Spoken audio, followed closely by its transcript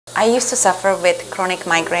I used to suffer with chronic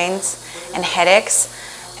migraines and headaches,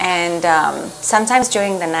 and sometimes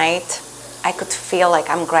during the night I could feel like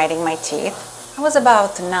I'm grinding my teeth. I was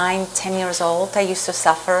about 9-10 years old. I used to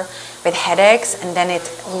suffer with headaches, and then it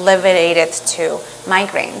elevated to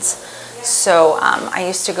migraines. So I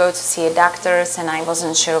used to go to see a doctor, and I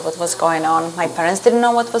wasn't sure what was going on. My parents didn't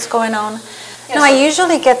know what was going on. Yes. No, I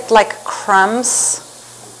usually get like crumbs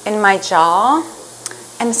in my jaw,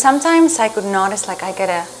 and sometimes I could notice like I get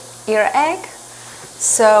a earache.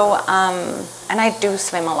 So and I do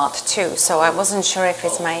swim a lot too, so I wasn't sure if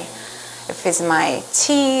it's my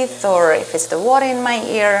teeth or if it's the water in my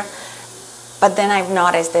ear. But then I've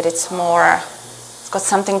noticed that it's got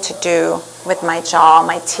something to do with my jaw,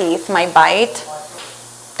 my teeth, my bite.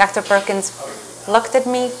 Dr. Perkins looked at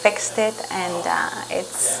me, fixed it, and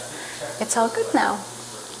it's all good now.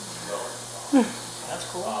 That's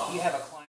cool. You have a